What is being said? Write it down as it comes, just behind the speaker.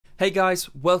Hey guys,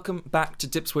 welcome back to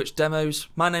Dipswitch Demos.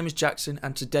 My name is Jackson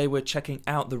and today we're checking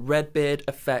out the RedBeard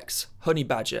Effects Honey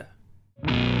Badger.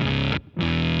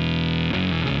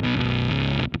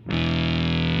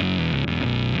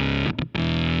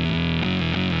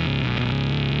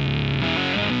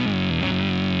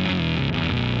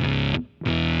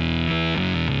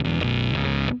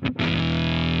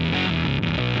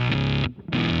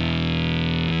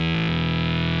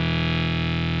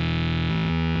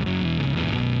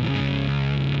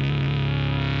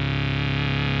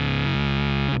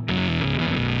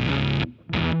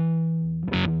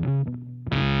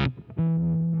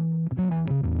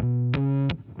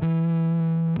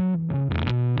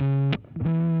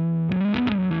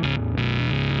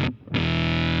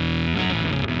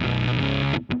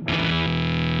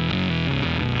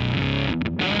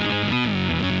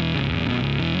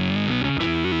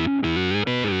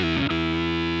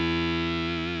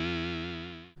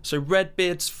 So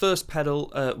RedBeard's first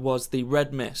pedal was the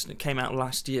Red Mist, and it came out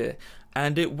last year,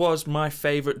 and it was my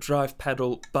favourite drive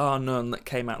pedal bar none that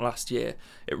came out last year.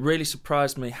 It really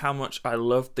surprised me how much I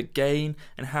loved the gain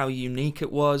and how unique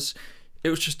it was. It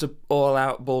was just an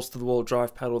all-out balls-to-the-wall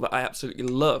drive pedal that I absolutely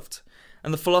loved.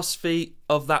 And the philosophy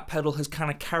of that pedal has kind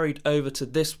of carried over to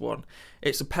this one.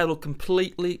 It's a pedal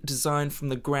completely designed from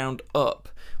the ground up.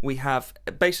 We have,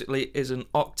 basically is an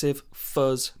Octave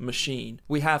fuzz machine.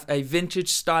 We have a vintage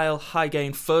style high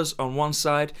gain fuzz on one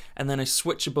side and then a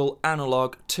switchable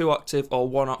analog 2 octave or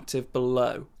 1 octave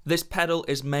below. This pedal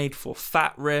is made for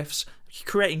fat riffs,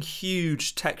 creating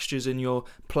huge textures in your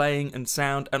playing and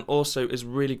sound, and also is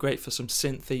really great for some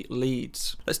synthy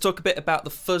leads. Let's talk a bit about the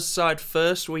fuzz side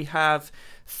first. We have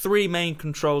 3 main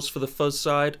controls for the fuzz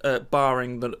side,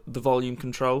 barring the volume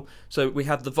control. So we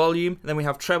have the volume, then we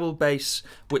have treble bass,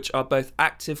 which are both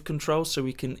active controls, so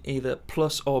we can either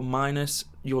plus or minus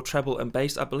your treble and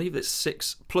bass. I believe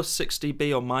it's plus 6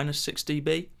 dB or minus 6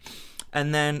 dB.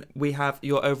 And then we have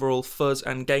your overall fuzz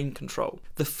and gain control.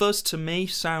 The fuzz to me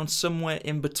sounds somewhere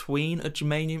in between a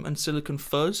germanium and silicon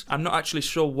fuzz. I'm not actually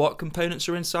sure what components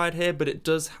are inside here, but it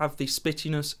does have the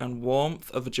spittiness and warmth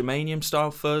of a germanium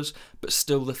style fuzz, but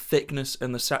still the thickness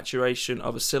and the saturation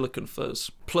of a silicon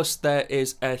fuzz. Plus there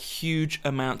is a huge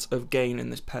amount of gain in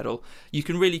this pedal. You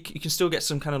can still get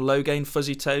some kind of low gain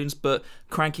fuzzy tones, but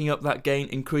cranking up that gain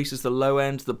increases the low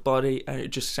end, the body, and it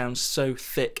just sounds so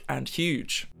thick and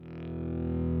huge.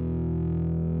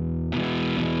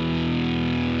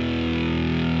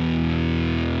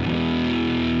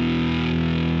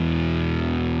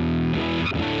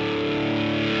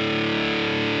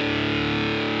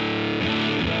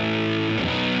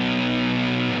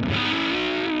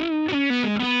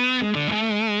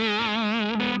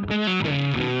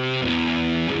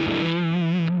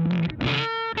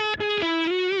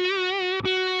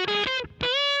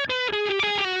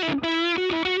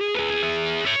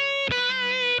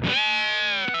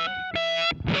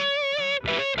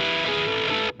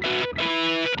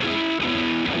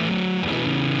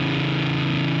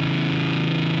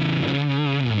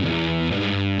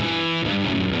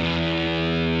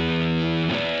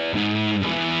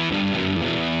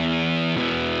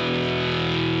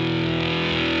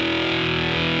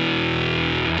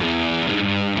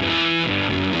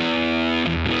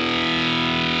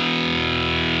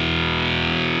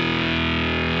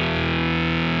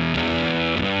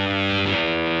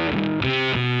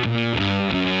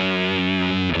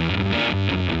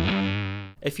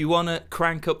 If you want to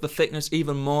crank up the thickness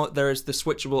even more, there is the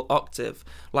switchable octave.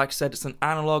 Like I said, it's an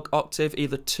analog octave,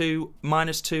 either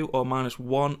 -2 or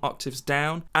 -1 octaves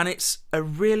down, and it's a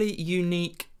really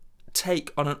unique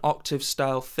take on an octave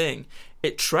style thing.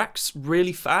 It tracks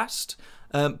really fast,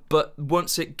 but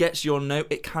once it gets your note,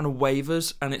 it kind of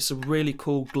wavers, and it's a really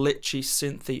cool glitchy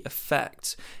synthy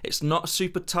effect. It's not a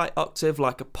super tight octave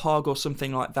like a Pog or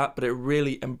something like that, but it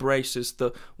really embraces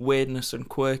the weirdness and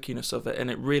quirkiness of it, and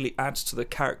it really adds to the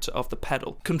character of the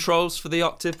pedal. Controls for the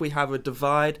octave, we have a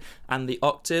divide and the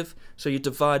octave. So your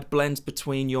divide blends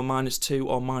between your -2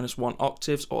 or -1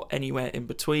 octaves or anywhere in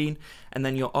between, and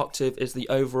then your octave is the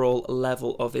overall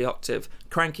level of the octave.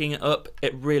 Cranking it up,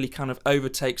 it really kind of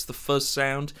overtakes the fuzz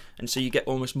sound, and so you get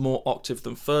almost more octave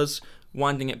than fuzz.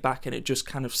 Winding it back and it just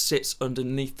kind of sits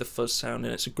underneath the fuzz sound,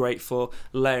 and it's great for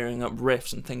layering up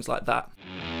riffs and things like that.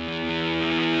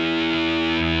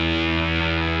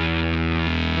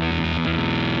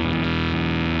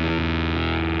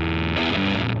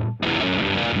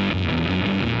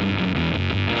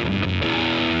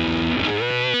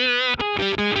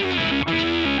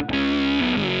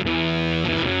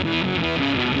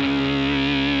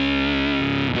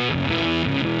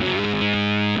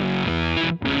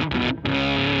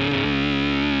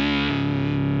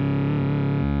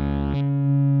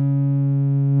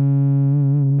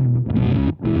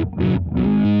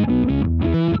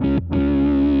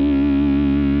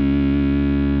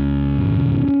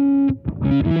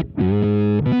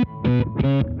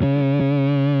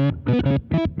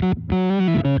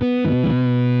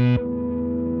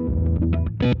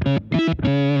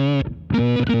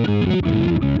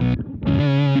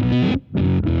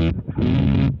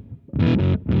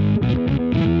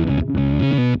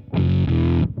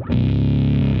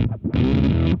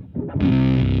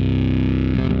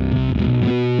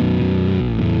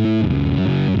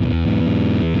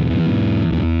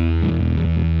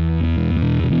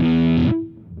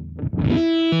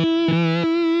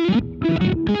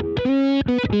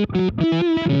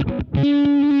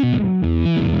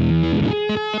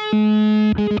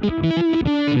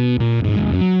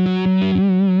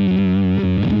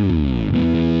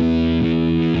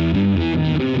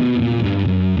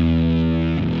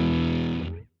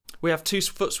 We have two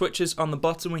foot switches on the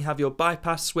bottom. We have your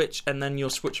bypass switch and then your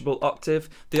switchable octave.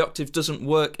 The octave doesn't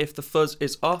work if the fuzz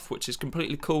is off, which is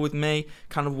completely cool with me.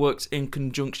 Kind of works in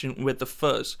conjunction with the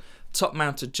fuzz. Top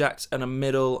mounted jacks and a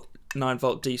middle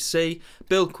 9-volt DC.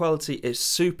 Build quality is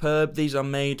superb. These are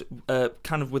made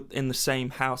kind of within the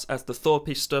same house as the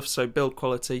Thorpe stuff, so build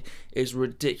quality is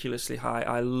ridiculously high.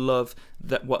 I love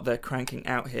that what they're cranking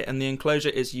out here, and the enclosure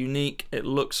is unique, it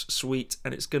looks sweet,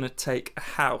 and it's going to take a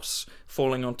house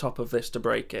falling on top of this to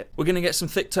break it. We're going to get some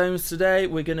thick tones today.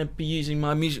 We're going to be using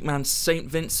my Music Man St.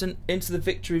 Vincent into the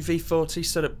Victory V40,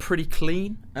 set up pretty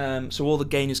clean, so all the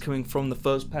gain is coming from the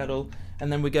fuzz pedal.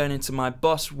 And then we're going into my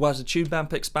Boss Waza tube amp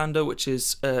expander, which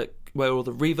is where all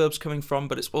the reverb's coming from,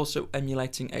 but it's also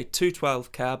emulating a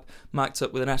 212 cab, mic'd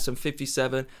up with an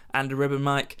SM57 and a ribbon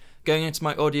mic, going into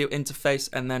my audio interface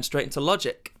and then straight into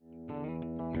Logic.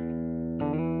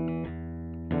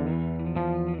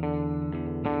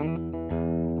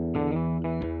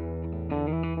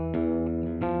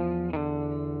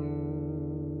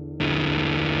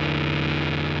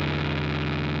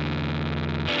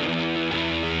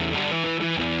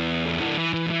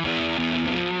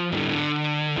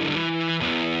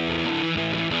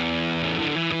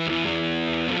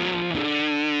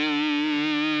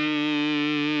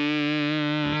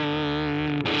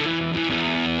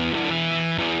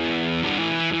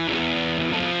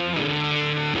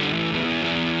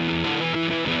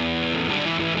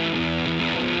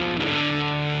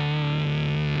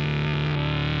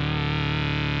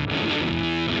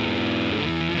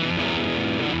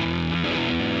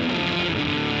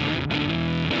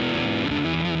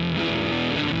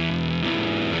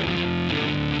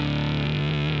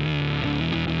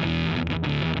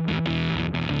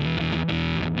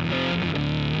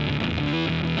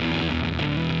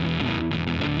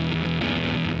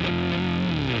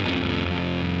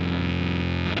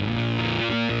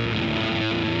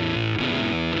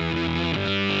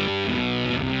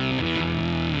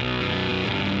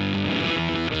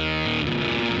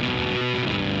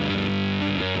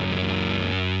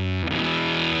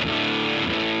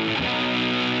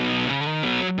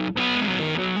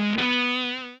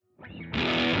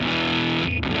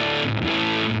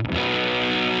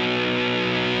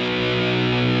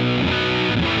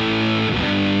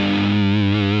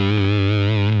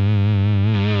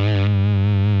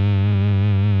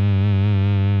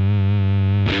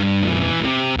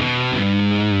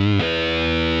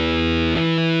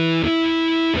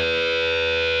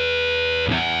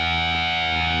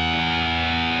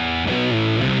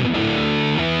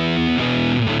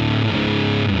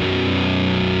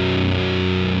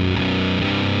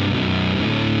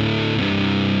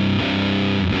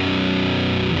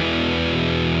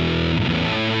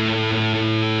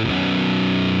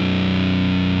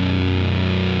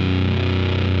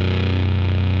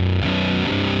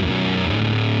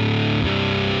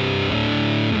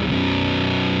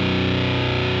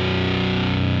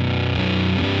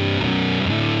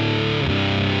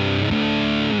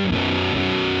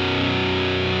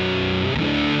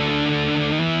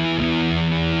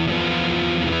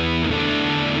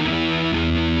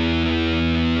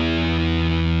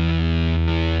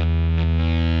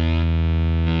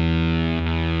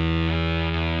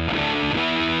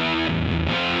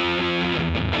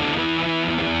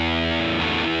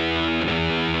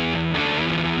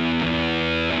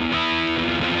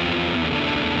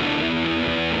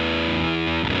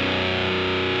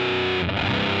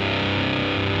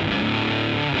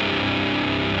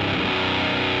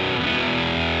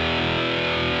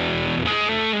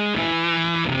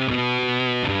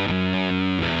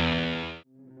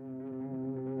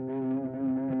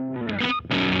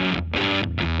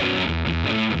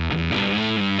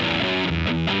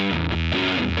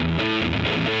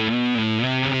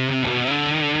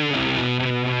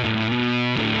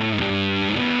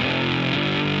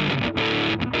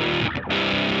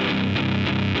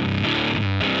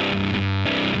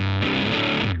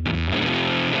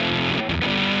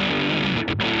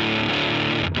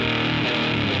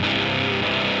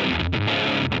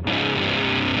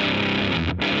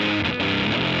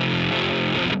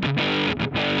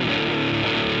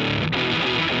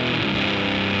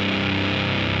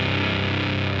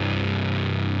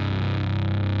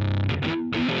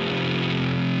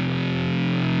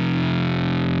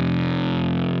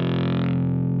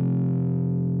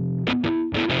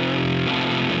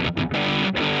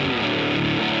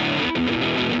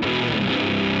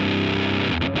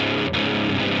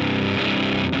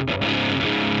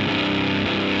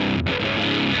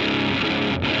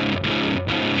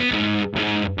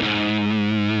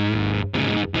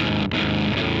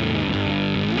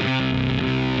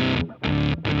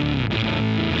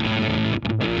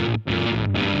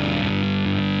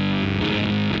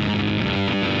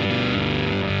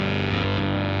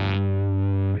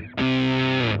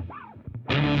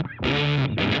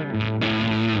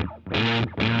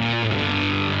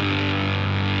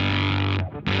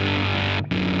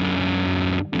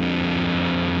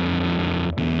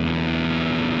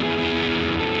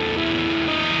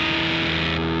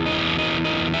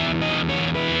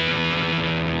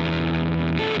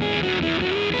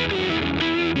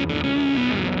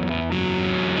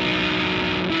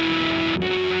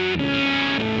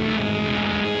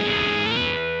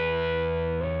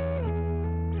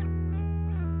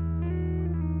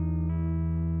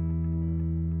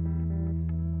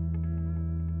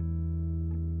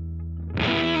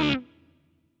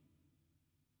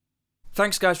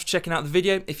 Thanks guys for checking out the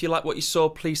video. If you like what you saw,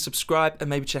 please subscribe and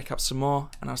maybe check out some more,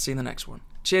 and I'll see you in the next one.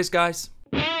 Cheers guys.